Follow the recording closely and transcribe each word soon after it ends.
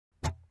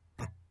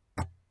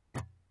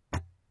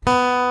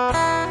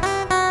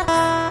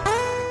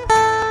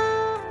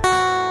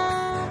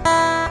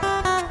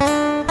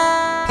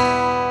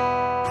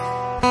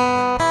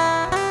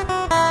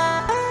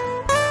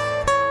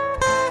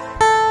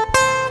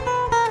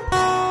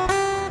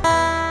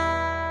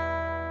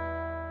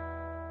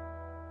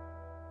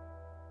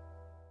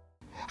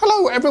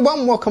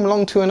everyone, welcome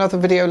along to another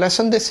video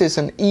lesson. This is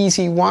an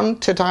easy one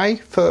today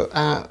for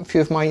a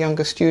few of my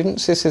younger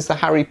students. This is the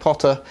Harry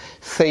Potter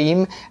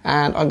theme,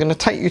 and I'm going to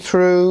take you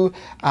through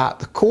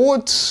the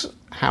chords,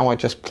 how I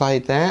just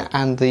played there,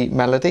 and the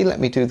melody. Let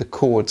me do the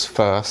chords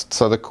first.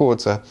 So the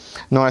chords are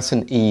nice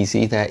and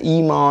easy. They're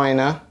E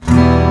minor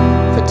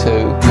for 2,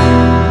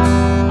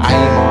 A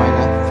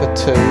minor for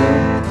 2,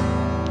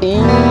 E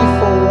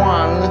for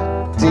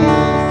 1, D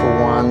for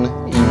 1,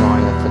 E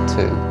minor for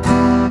 2.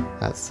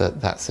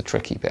 That's the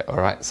tricky bit, all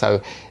right?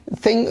 So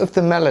think of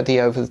the melody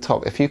over the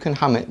top. If you can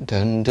hum it,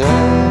 dun dun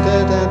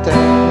dun dun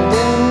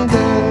dun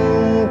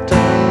dun dun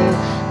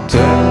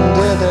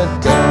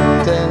dun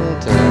dun dun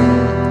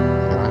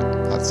dun. All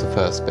right, that's the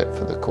first bit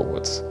for the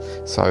chords.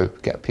 So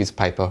get a piece of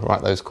paper,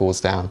 write those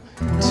chords down.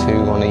 2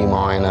 on E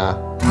minor,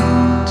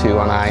 2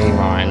 on A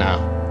minor,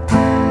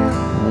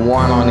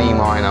 1 on E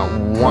minor,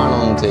 1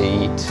 on D,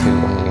 2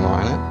 on E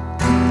minor.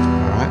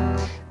 All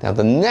right. Now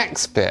the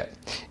next bit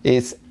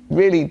is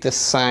really the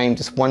same,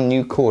 just one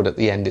new chord at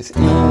the end. It's E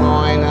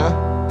minor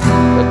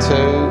for 2,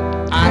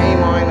 A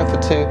minor for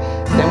 2.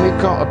 Then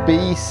we've got a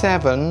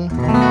B7.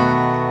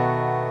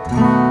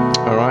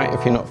 All right,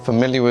 if you're not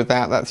familiar with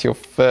that, that's your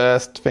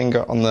first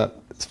finger on the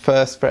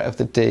first fret of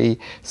the D,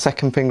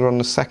 second finger on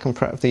the second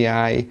fret of the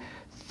A,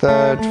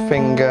 third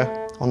finger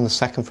on the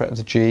second fret of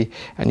the G,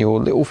 and your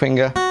little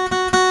finger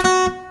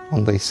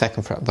on the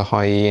second fret of the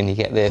high E, and you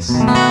get this.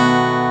 All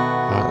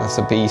right, that's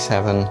a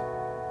B7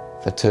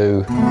 for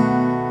 2.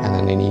 And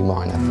then an E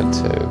minor for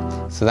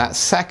 2. So that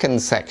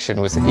second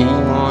section was E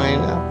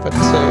minor for 2,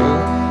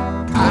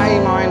 A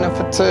minor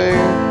for 2,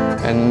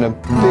 and a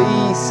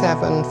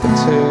B7 for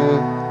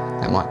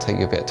 2. That might take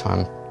you a bit of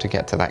time to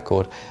get to that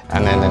chord,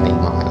 and then an E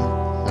minor.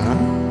 All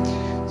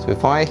right? So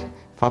if I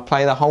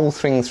play the whole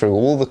thing through,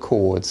 all the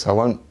chords, I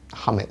won't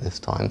hum it this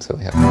time. So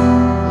we have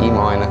E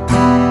minor,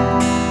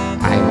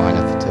 A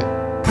minor for 2,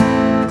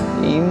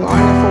 E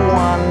minor for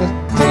 1,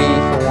 D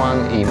for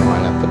 1, E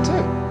minor for 2.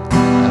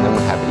 And then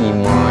we have E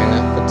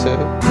minor for 2, A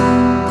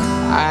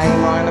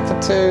minor for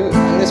 2,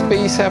 and this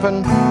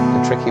B7,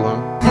 the tricky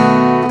one.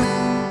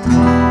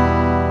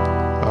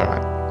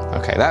 Alright,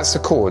 okay, that's the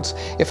chords.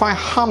 If I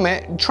hum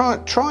it,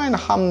 try and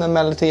hum the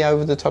melody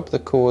over the top of the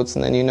chords,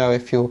 and then you know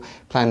if you're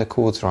playing the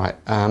chords right.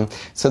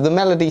 So the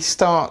melody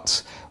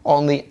starts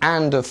on the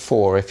and of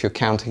 4 if you're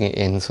counting it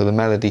in, so the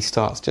melody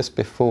starts just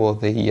before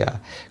the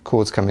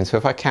chords come in. So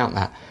if I count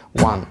that,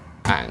 1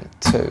 and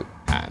 2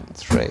 and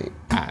 3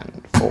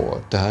 and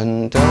 4,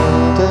 dun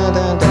dun dun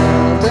dun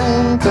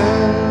dun dun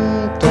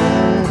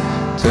dun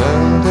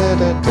dun dun dun dun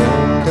dun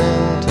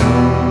dun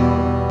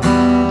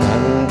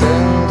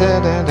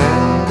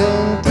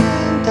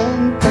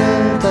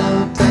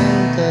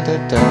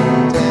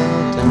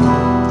dun.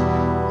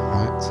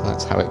 Right, so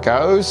that's how it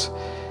goes.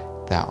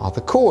 There are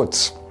the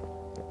chords.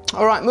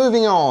 All right,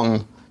 moving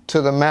on to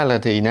the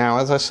melody. Now,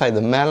 as I say,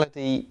 the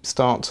melody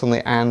starts on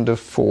the and of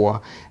 4,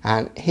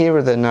 and here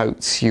are the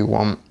notes you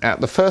want.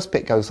 The first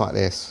bit goes like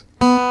this.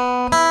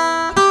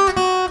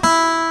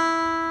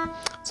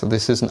 So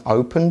this is an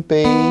open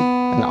B,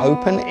 an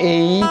open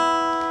E,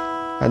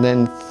 and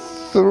then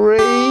 3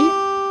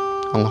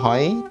 on the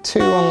high E, 2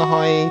 on the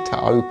high E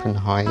to open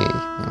high E.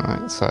 All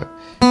right, so.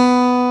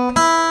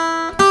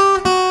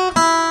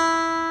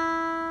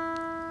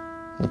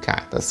 Okay,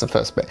 that's the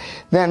first bit.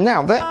 Then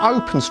now, that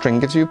open string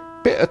gives you a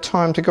bit of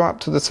time to go up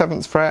to the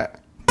 7th fret.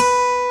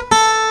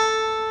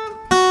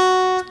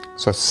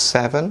 So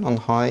 7 on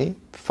the high E,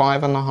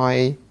 5 on the high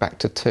E, back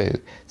to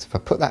 2. So if I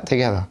put that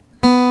together.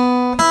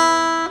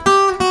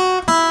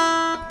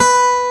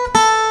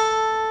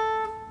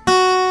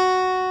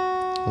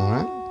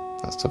 Alright,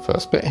 that's the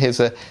first bit. Here's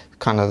a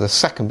kind of the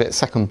second bit,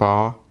 second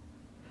bar.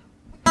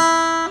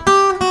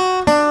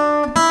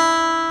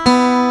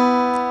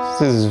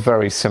 This is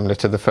very similar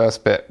to the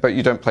first bit, but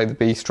you don't play the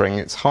B string.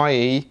 It's high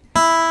E,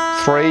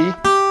 3,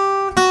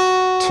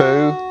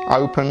 2,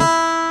 open.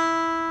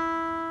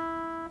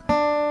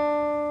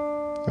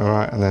 All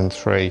right, and then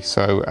 3.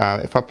 So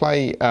if I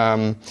play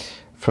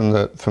from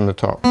the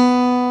top.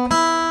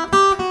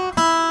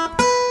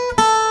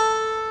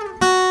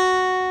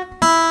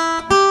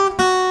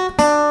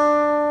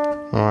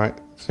 All right,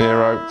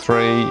 0,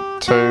 3,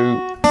 2,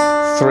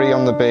 3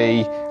 on the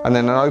B, and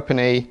then an open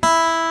E.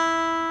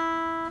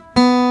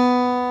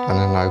 And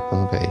an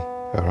open B,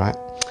 all right?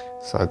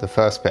 So the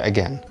first bit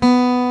again.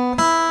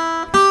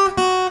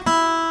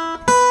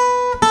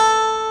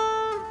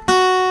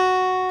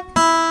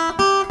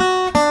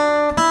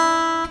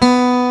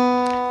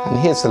 And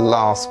here's the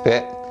last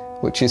bit,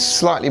 which is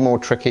slightly more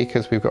tricky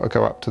because we've got to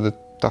go up to the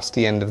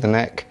dusty end of the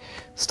neck.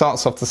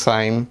 Starts off the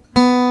same.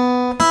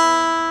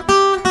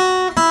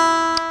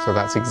 So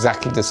that's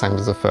exactly the same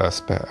as the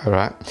first bit, all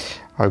right?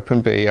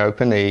 Open B,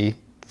 open E,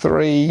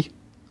 3,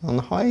 on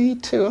the high E,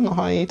 2 on the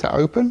high E to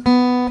open.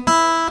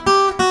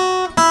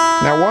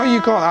 Now while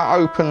you got that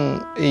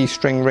open E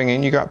string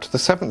ringing, you go up to the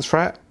 7th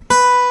fret.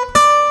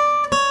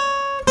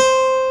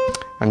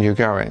 And you're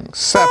going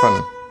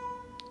 7,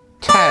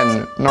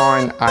 10,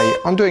 9, 8.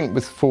 I'm doing it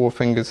with 4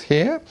 fingers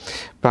here,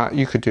 but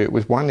you could do it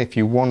with 1 if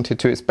you wanted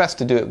to. It's best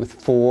to do it with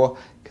 4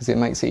 because it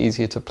makes it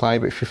easier to play,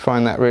 but if you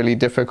find that really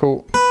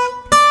difficult, you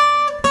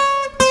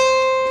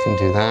can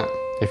do that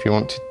if you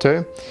wanted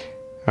to.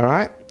 All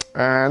right,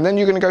 and then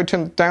you're going to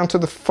go down to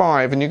the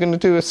 5, and you're going to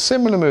do a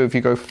similar move.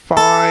 You go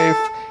 5,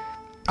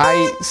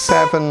 8,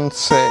 7,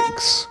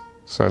 6.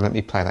 So let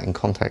me play that in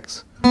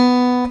context.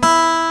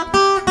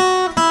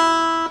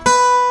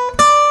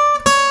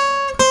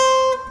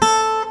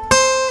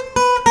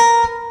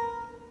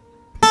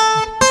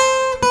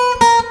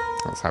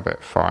 Let's have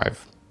it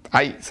 5,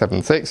 8,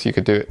 7, 6. You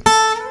could do it.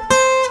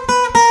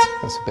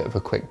 That's a bit of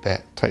a quick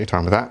bit. Take your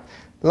time with that.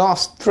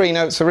 Last 3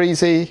 notes are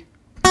easy.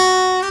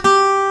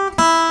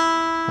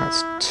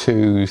 That's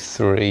 2,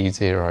 3,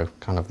 0.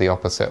 Kind of the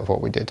opposite of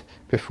what we did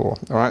before.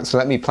 All right. So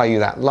let me play you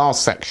that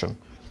last section.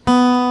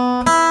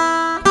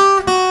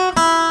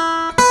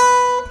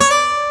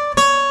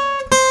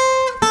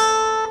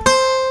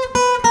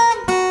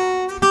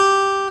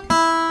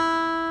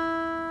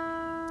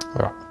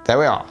 There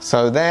we are.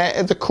 So there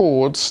are the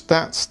chords.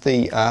 That's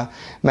the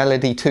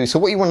melody too. So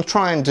what you want to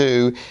try and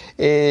do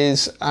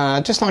is,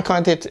 just like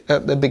I did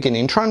at the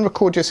beginning, try and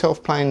record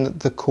yourself playing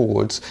the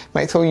chords.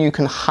 Make sure you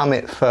can hum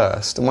it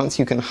first. And once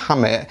you can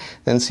hum it,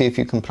 then see if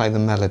you can play the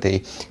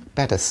melody.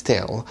 Better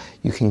still,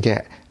 you can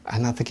get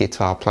another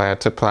guitar player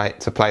to play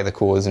the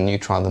chords, and you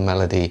try the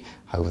melody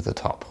over the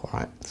top. All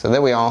right. So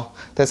there we are.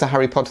 There's a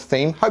Harry Potter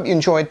theme. Hope you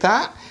enjoyed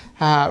that.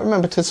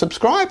 Remember to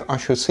subscribe. I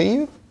shall see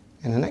you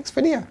in the next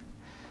video.